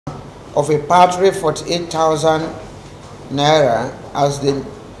of a paltry 48,000 naira as the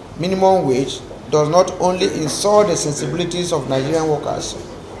minimum wage does not only insult the sensibilities of Nigerian workers,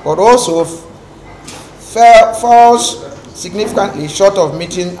 but also falls significantly short of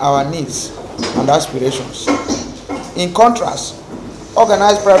meeting our needs and aspirations. In contrast,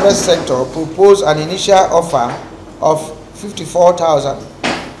 organized private sector proposed an initial offer of 54,000.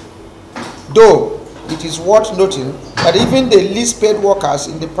 Though it is worth noting that even the least paid workers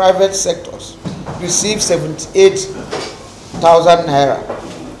in the private sectors receive 78,000 naira.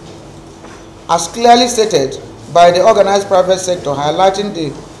 As clearly stated by the organized private sector, highlighting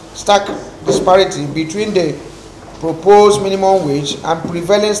the stark disparity between the proposed minimum wage and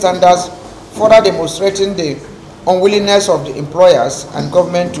prevailing standards, further demonstrating the unwillingness of the employers and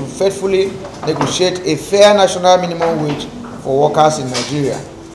government to faithfully negotiate a fair national minimum wage for workers in Nigeria.